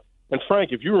taken out, and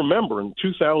Frank, if you remember, in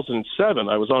 2007,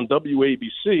 I was on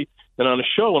WABC and on a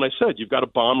show, and I said, you've got to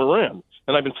bomb Iran.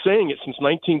 And I've been saying it since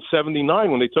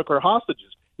 1979 when they took our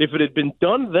hostages. If it had been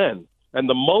done then and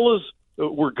the mullahs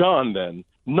were gone then,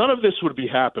 none of this would be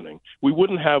happening. We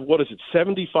wouldn't have,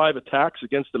 75 attacks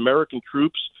against American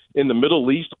troops in the Middle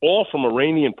East, all from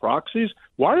Iranian proxies.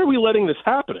 Why are we letting this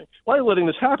happen? Why are we letting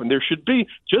this happen? There should be,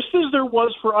 just as there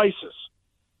was for ISIS,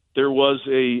 there was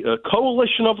a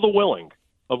coalition of the willing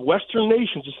of Western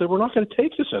nations that said, we're not going to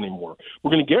take this anymore.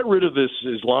 We're going to get rid of this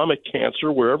Islamic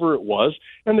cancer wherever it was,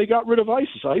 and they got rid of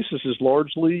ISIS. ISIS is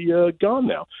largely gone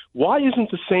now. Why isn't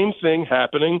the same thing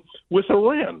happening with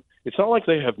Iran? It's not like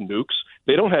they have nukes.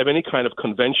 They don't have any kind of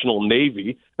conventional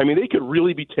navy. I mean, they could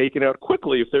really be taken out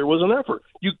quickly if there was an effort.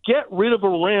 You get rid of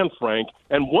Iran, Frank,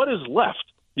 and what is left?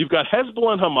 You've got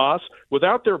Hezbollah and Hamas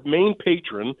without their main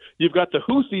patron. You've got the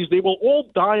Houthis. They will all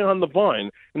die on the vine,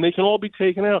 and they can all be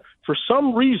taken out. For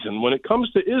some reason, when it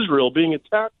comes to Israel being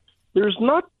attacked, there's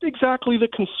not exactly the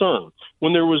concern.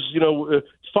 When there was,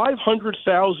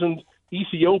 500,000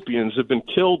 Ethiopians have been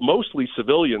killed, mostly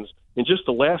civilians, in just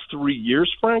the last 3 years,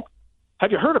 Frank.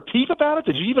 Have you heard a peep about it?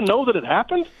 Did you even know that it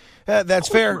happened? That's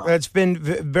fair. That's been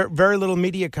very little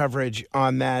media coverage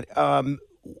on that.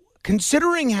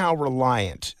 Considering how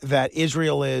reliant that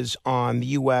Israel is on the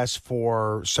U.S.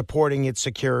 for supporting its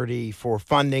security, for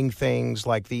funding things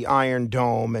like the Iron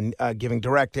Dome and giving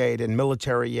direct aid and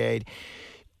military aid,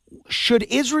 should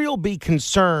Israel be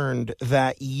concerned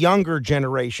that younger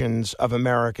generations of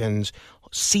Americans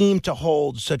seem to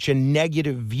hold such a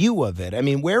negative view of it? I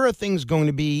mean, where are things going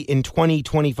to be in 20,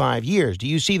 25 years? Do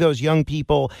you see those young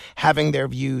people having their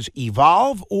views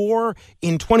evolve? Or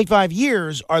in 25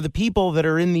 years, are the people that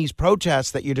are in these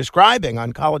protests that you're describing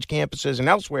on college campuses and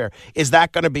elsewhere, is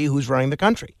that going to be who's running the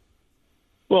country?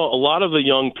 Well, a lot of the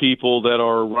young people that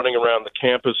are running around the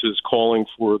campuses calling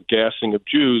for gassing of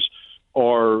Jews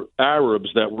are Arabs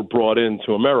that were brought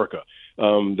into America.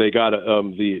 They got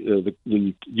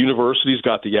the universities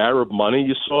got the Arab money.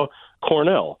 You saw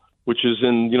Cornell, which is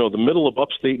in the middle of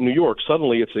upstate New York.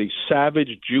 Suddenly, it's a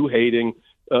savage, Jew-hating,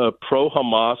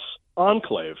 pro-Hamas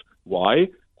enclave. Why?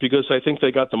 Because I think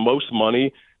they got the most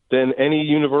money than any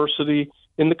university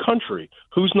in the country.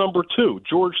 Who's number two?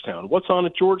 Georgetown. What's on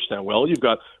at Georgetown? Well, you've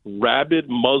got rabid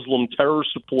Muslim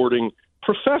terror-supporting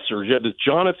professors. You had this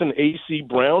Jonathan A.C.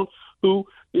 Brown, who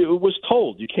was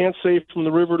told, you can't say from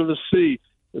the river to the sea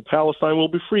that Palestine will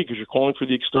be free because you're calling for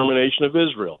the extermination of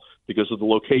Israel because of the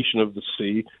location of the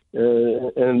sea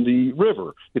and the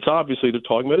river. It's obviously they're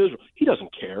talking about Israel. He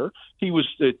doesn't care. He was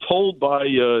told by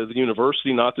the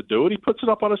university not to do it. He puts it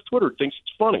up on his Twitter, thinks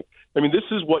it's funny. I mean, this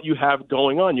is what you have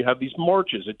going on. You have these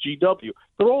marches at GW.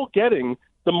 They're all getting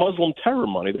the Muslim terror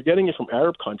money. They're getting it from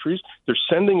Arab countries. They're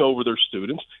sending over their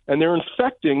students, and they're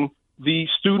infecting the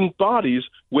student bodies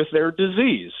with their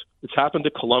disease. It's happened to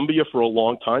Columbia for a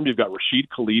long time. You've got Rashid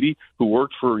Khalidi, who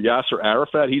worked for Yasser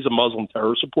Arafat. He's a Muslim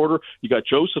terror supporter. You got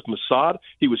Joseph Mossad.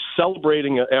 He was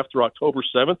celebrating after October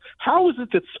 7th. How is it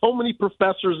that so many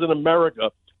professors in America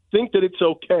think that it's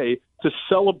okay to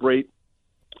celebrate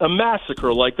a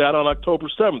massacre like that on October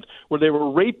 7th, where they were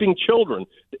raping children?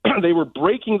 They were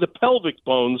breaking the pelvic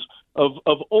bones of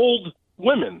old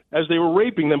women as they were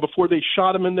raping them before they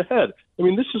shot them in the head. I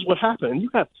mean, this is what happened. And you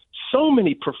have so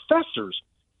many professors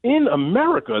in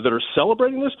America that are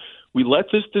celebrating this. We let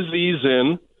this disease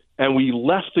in, and we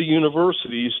left the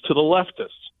universities to the leftists.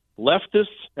 Leftists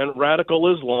and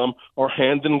radical Islam are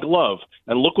hand in glove.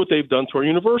 And look what they've done to our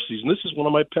universities. And this is one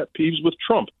of my pet peeves with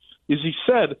Trump, is he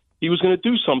said he was going to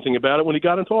do something about it when he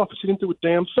got into office. He didn't do a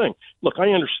damn thing. Look, I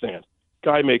understand.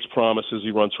 Guy makes promises.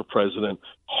 He runs for president.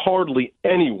 Hardly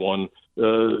anyone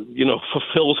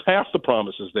fulfills half the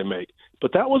promises they make.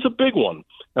 But that was a big one.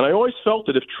 And I always felt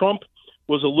that if Trump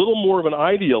was a little more of an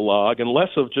ideologue and less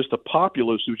of just a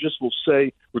populist who just will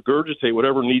say, regurgitate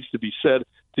whatever needs to be said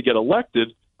to get elected,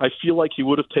 I feel like he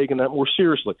would have taken that more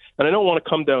seriously. And I don't want to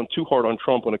come down too hard on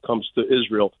Trump when it comes to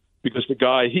Israel, because the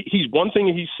guy, he's one thing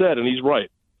he said, and he's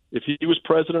right. If he was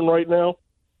president right now,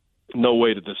 no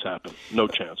way did this happen. No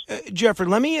chance. Jeffrey,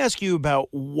 let me ask you about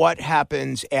what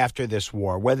happens after this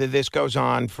war, whether this goes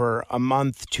on for a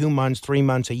month, 2 months, 3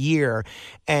 months, a year,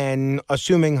 and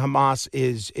assuming Hamas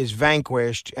is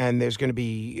vanquished and there's going to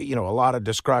be, a lot of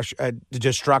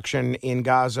destruction in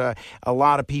Gaza, a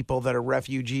lot of people that are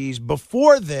refugees.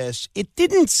 Before this, it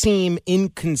didn't seem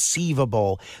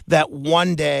inconceivable that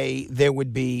one day there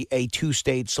would be a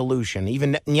two-state solution.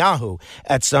 Even Netanyahu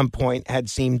at some point had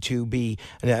seemed to be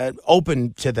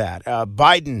open to that.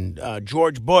 Biden,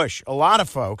 George Bush, a lot of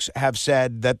folks have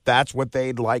said that that's what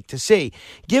they'd like to see.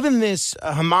 Given this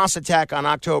Hamas attack on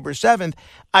October 7th,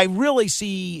 I really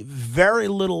see very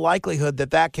little likelihood that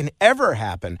that can ever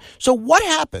happen. So what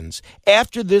happens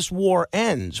after this war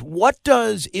ends? What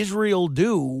does Israel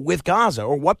do with Gaza,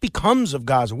 or what becomes of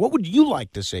Gaza? What would you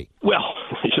like to see? Well,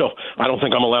 I don't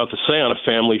think I'm allowed to say on a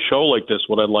family show like this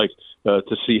what I'd like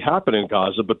to see happen in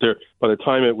Gaza, but by the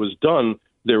time it was done,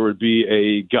 there would be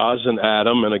a Gazan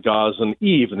Adam and a Gazan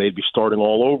Eve, and they'd be starting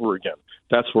all over again.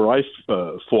 That's where I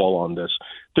fall on this.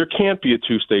 There can't be a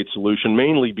two-state solution,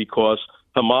 mainly because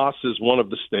Hamas is one of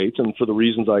the states, and for the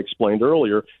reasons I explained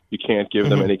earlier, you can't give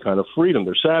them any kind of freedom.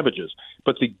 They're savages.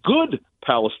 But the good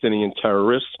Palestinian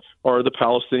terrorists are the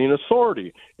Palestinian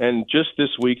Authority. And just this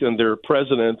week, and their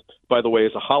president, by the way,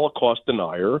 is a Holocaust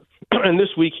denier. And this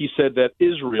week he said that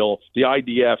Israel, the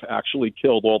IDF, actually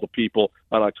killed all the people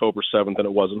on October 7th, and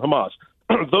it wasn't Hamas.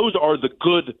 Those are the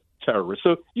good terrorists.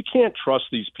 So you can't trust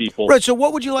these people. Right. So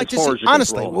what would you like to as far see? as you can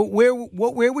Honestly, throw them.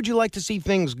 where would you like to see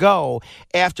things go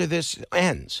after this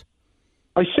ends?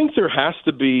 I think there has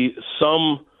to be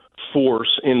some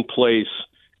force in place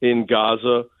in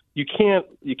Gaza. You can't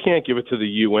give it to the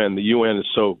UN. The UN is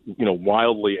so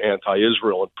wildly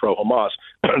anti-Israel and pro-Hamas.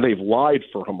 They've lied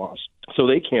for Hamas, so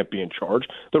they can't be in charge.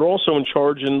 They're also in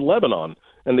charge in Lebanon,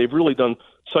 and they've really done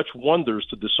such wonders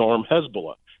to disarm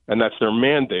Hezbollah. And that's their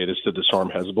mandate, is to disarm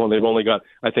Hezbollah. And they've only got,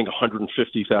 I think,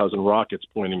 150,000 rockets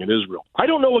pointing at Israel. I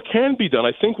don't know what can be done.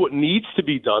 I think what needs to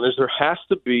be done is there has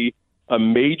to be a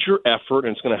major effort, and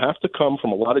it's going to have to come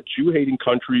from a lot of Jew-hating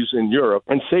countries in Europe,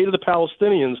 and say to the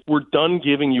Palestinians, we're done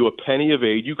giving you a penny of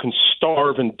aid. You can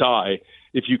starve and die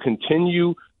if you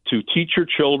continue to teach your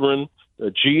children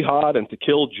jihad and to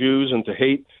kill Jews and to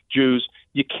hate Jews.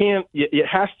 You can't. It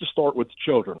has to start with the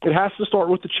children. It has to start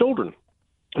with the children.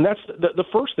 And that's the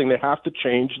first thing. They have to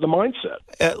change the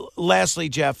mindset. Lastly,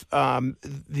 Jeff,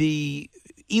 the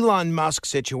Elon Musk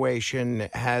situation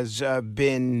has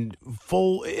been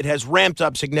full. It has ramped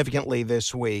up significantly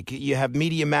this week. You have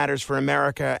Media Matters for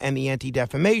America and the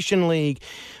Anti-Defamation League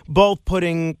both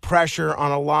putting pressure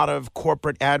on a lot of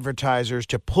corporate advertisers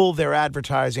to pull their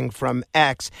advertising from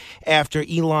X after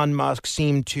Elon Musk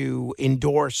seemed to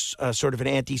endorse sort of an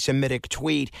anti-Semitic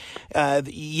tweet.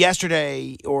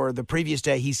 Yesterday or the previous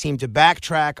day, he seemed to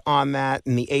backtrack on that,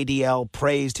 and the ADL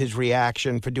praised his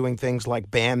reaction for doing things like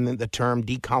ban the term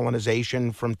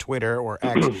decolonization from Twitter or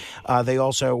X.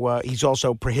 He's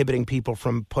also prohibiting people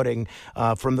from putting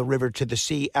from the river to the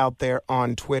sea out there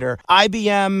on Twitter.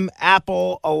 IBM,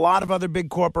 Apple, a lot of other big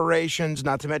corporations,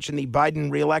 not to mention the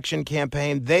Biden re-election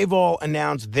campaign, they've all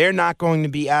announced they're not going to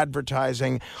be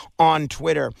advertising on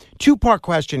Twitter. Two-part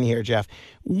question here, Jeff.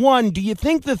 One, do you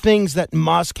think the things that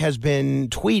Musk has been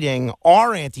tweeting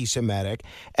are anti-Semitic?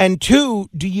 And two,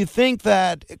 do you think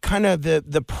that kind of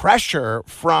the pressure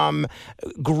from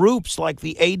groups like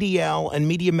the ADL and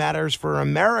Media Matters for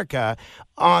America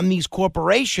on these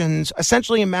corporations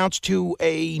essentially amounts to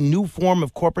a new form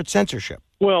of corporate censorship?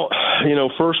 Well,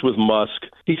 first with Musk,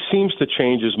 he seems to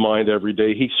change his mind every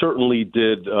day. He certainly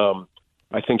did.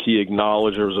 I think he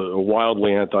acknowledged there was a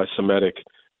wildly anti-Semitic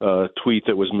tweet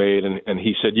that was made, and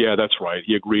he said, yeah, that's right.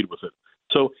 He agreed with it.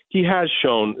 So he has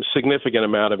shown a significant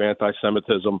amount of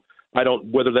anti-Semitism.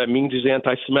 Whether that means he's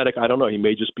anti-Semitic, I don't know. He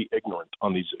may just be ignorant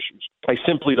on these issues. I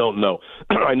simply don't know.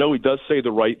 I know he does say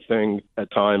the right thing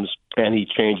at times, and he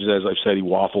changes, as I've said, he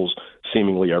waffles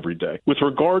seemingly every day. With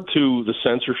regard to the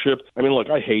censorship, look,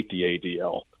 I hate the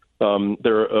ADL.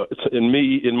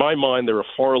 In my mind, they're a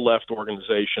far left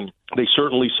organization. They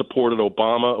certainly supported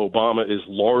Obama. Obama is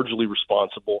largely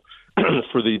responsible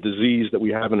for the disease that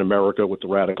we have in America with the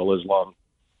radical Islam.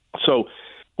 So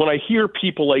when I hear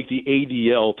people like the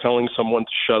ADL telling someone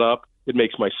to shut up, it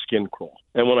makes my skin crawl.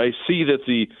 And when I see that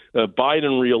the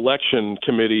Biden re-election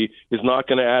committee is not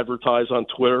going to advertise on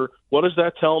Twitter, what does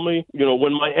that tell me?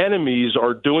 When my enemies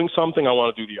are doing something, I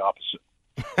want to do the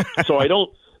opposite. So I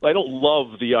don't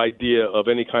love the idea of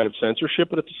any kind of censorship,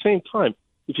 but at the same time,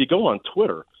 if you go on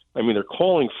Twitter, they're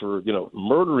calling for,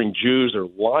 murdering Jews. They're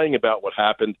lying about what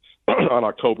happened on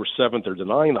October 7th. They're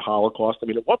denying the Holocaust.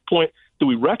 At what point do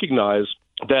we recognize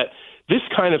that this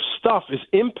kind of stuff is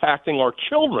impacting our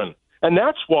children? And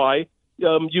that's why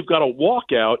you've got a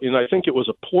walkout in, I think it was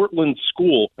a Portland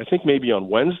school, I think maybe on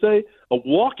Wednesday, a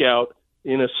walkout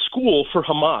in a school for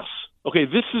Hamas. Okay,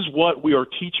 this is what we are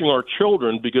teaching our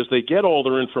children because they get all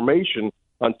their information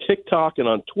on TikTok and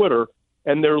on Twitter,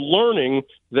 and they're learning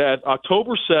that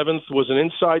October 7th was an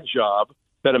inside job,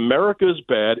 that America is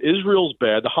bad, Israel's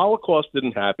bad, the Holocaust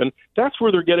didn't happen. That's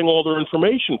where they're getting all their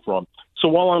information from. So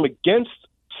while I'm against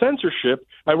censorship,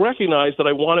 I recognize that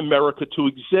I want America to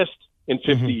exist in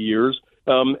 50 years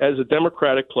as a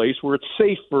democratic place where it's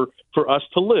safe for us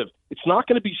to live. It's not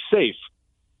going to be safe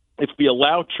if we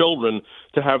allow children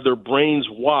to have their brains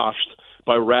washed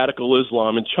by radical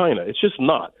Islam in China. It's just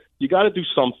not. You got to do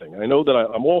something. I know that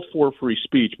I'm all for free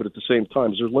speech, but at the same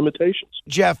time, there's limitations.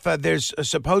 Jeff, there's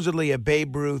supposedly a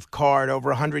Babe Ruth card over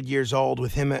 100 years old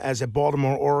with him as a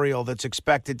Baltimore Oriole that's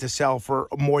expected to sell for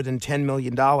more than $10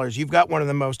 million. You've got one of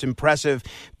the most impressive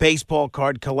baseball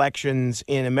card collections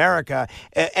in America.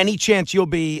 Any chance you'll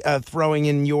be throwing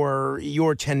in your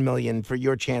 $10 million for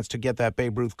your chance to get that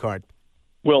Babe Ruth card?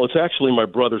 Well, it's actually my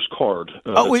brother's card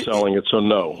that's selling it, so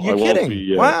no. You're kidding? Won't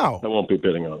be, wow. I won't be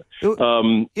bidding on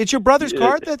it. It's your brother's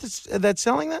card that's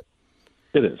selling that?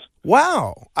 It is.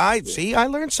 Wow. I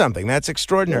learned something. That's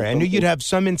extraordinary. I knew you'd have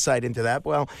some insight into that.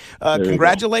 Well,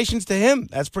 congratulations to him.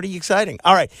 That's pretty exciting.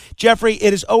 All right, Jeffrey,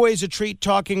 it is always a treat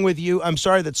talking with you. I'm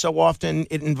sorry that so often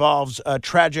it involves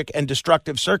tragic and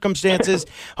destructive circumstances.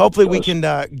 Hopefully we can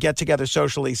get together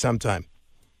socially sometime.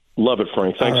 Love it,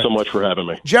 Frank. Thanks so much for having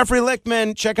me. Jeffrey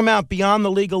Lichtman, check him out, Beyond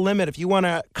the Legal Limit. If you want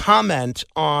to comment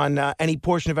on any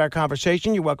portion of our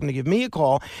conversation, you're welcome to give me a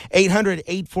call,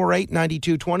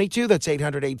 800-848-9222. That's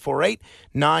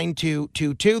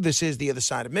 800-848-9222. This is The Other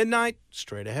Side of Midnight.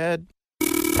 Straight ahead.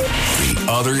 The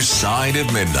Other Side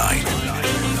of Midnight.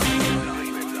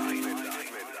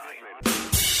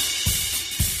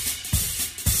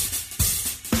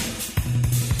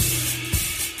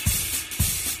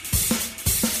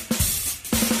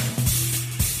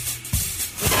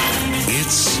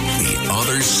 It's The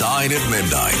Other Side of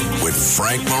Midnight with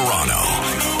Frank Morano.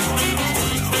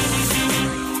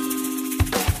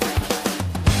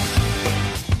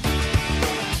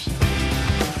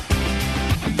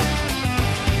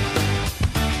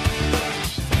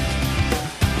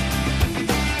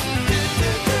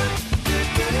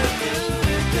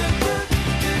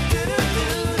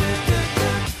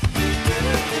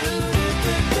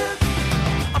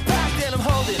 I'm packed and I'm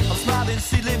holding, I'm smiling,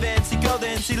 she living, she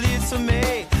golden, she lives for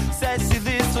me. Says she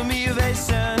lives for me,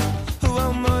 ovation, who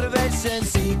won't motivation.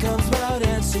 She comes round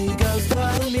and she goes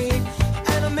by me,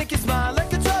 and I make you smile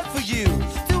like a drug for you.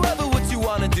 Do ever what you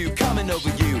wanna do, coming over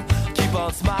you. Keep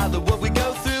on smiling, what we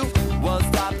go through. One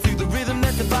stop to the rhythm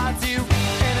that defines you,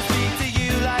 and I speak to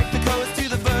you like the chorus to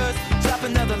the verse. Drop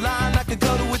another line like a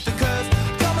coda with the curse.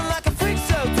 Coming like a freak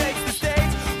show takes the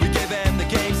stage. We give them the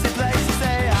game, she plays. She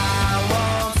say, I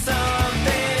want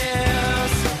something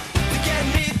else to get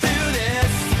me through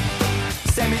this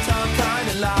semi-tongue kind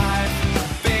of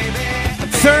life, baby.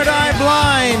 Third Eye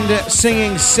Blind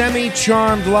singing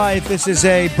Semi-Charmed Life. This is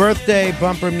a birthday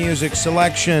bumper music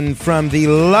selection from the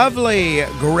lovely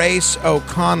Grace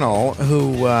O'Connell,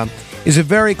 who is a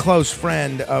very close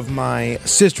friend of my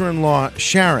sister-in-law,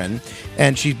 Sharon,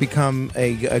 and she's become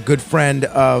a good friend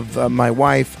of my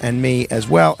wife and me as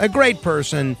well. A great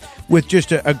person with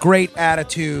just a great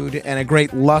attitude and a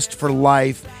great lust for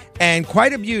life and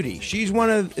quite a beauty. She's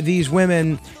one of these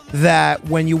women that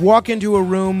when you walk into a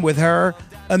room with her,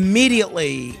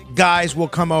 immediately guys will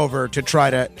come over to try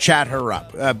to chat her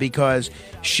up because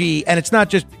she, and it's not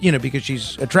just, because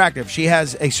she's attractive. She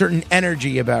has a certain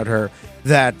energy about her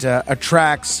that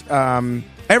attracts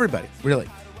everybody, really,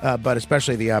 but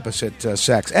especially the opposite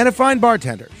sex. And a fine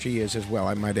bartender she is as well,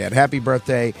 I might add. Happy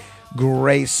birthday,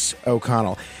 Grace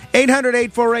O'Connell.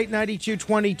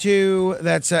 800-848-9222.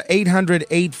 That's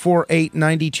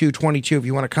 800-848-9222 if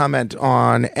you want to comment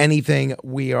on anything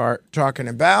we are talking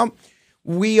about.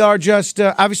 We are just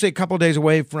obviously a couple of days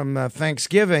away from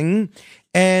Thanksgiving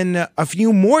and a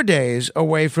few more days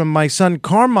away from my son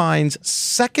Carmine's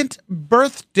second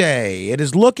birthday. It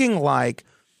is looking like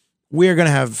we're going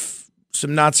to have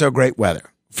some not so great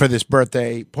weather for this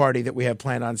birthday party that we have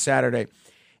planned on Saturday.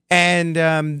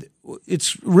 And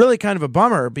it's really kind of a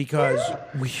bummer because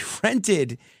we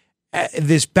rented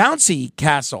this bouncy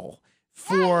castle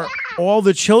for all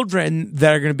the children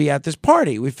that are going to be at this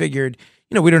party. We figured,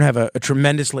 we don't have a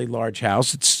tremendously large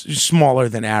house. It's smaller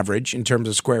than average in terms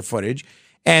of square footage,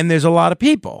 and there's a lot of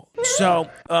people. So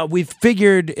we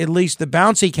figured at least the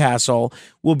bouncy castle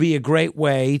will be a great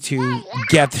way to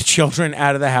get the children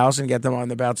out of the house and get them on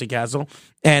the bouncy castle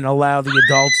and allow the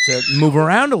adults to move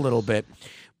around a little bit.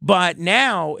 But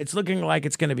now it's looking like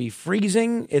it's going to be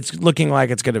freezing. It's looking like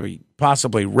it's going to be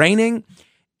possibly raining.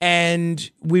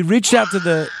 And we reached out to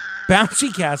the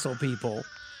bouncy castle people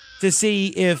to see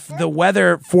if the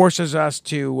weather forces us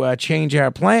to change our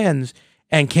plans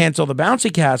and cancel the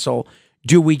bouncy castle.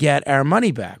 Do we get our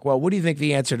money back? Well, what do you think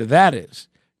the answer to that is?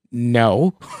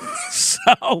 No.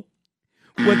 So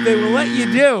what they will let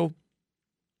you do,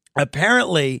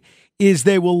 apparently, is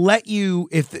they will let you,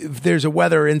 if there's a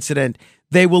weather incident,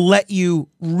 they will let you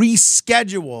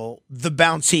reschedule the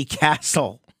bouncy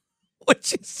castle,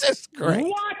 which is just great.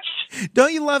 What?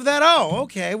 Don't you love that? Oh,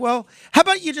 okay. Well, how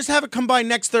about you just have it come by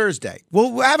next Thursday?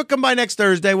 We'll have it come by next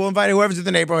Thursday. We'll invite whoever's in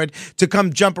the neighborhood to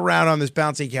come jump around on this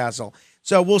bouncy castle.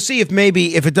 So we'll see if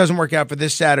it doesn't work out for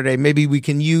this Saturday, maybe we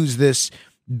can use this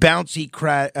bouncy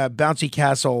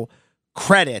castle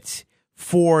credit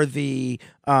for the,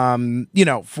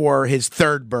 for his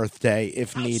third birthday,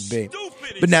 if need be.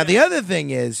 But now the other thing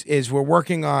is we're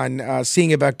working on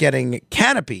seeing about getting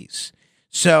canopies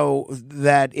so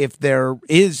that if there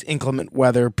is inclement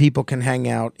weather, people can hang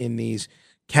out in these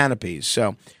canopies.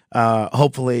 So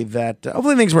hopefully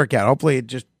things work out. Hopefully it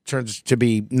just turns to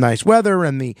be nice weather,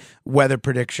 and the weather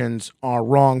predictions are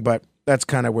wrong, but that's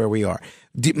kind of where we are.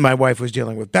 My wife was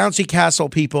dealing with bouncy castle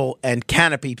people and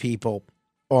canopy people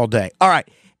all day. All right,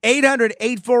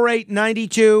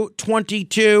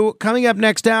 800-848-9222. Coming up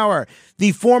next hour,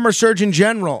 the former Surgeon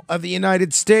General of the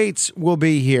United States will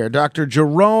be here, Dr.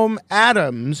 Jerome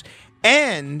Adams,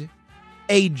 and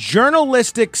a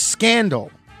journalistic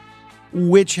scandal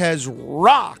which has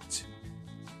rocked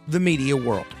the media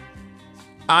world.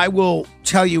 I will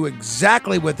tell you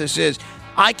exactly what this is.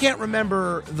 I can't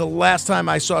remember the last time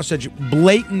I saw such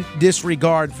blatant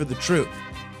disregard for the truth.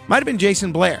 Might have been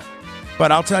Jason Blair,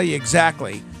 but I'll tell you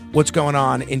exactly what's going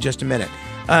on in just a minute.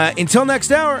 Until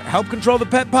next hour, help control the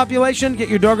pet population. Get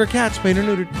your dog or cat spayed or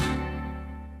neutered.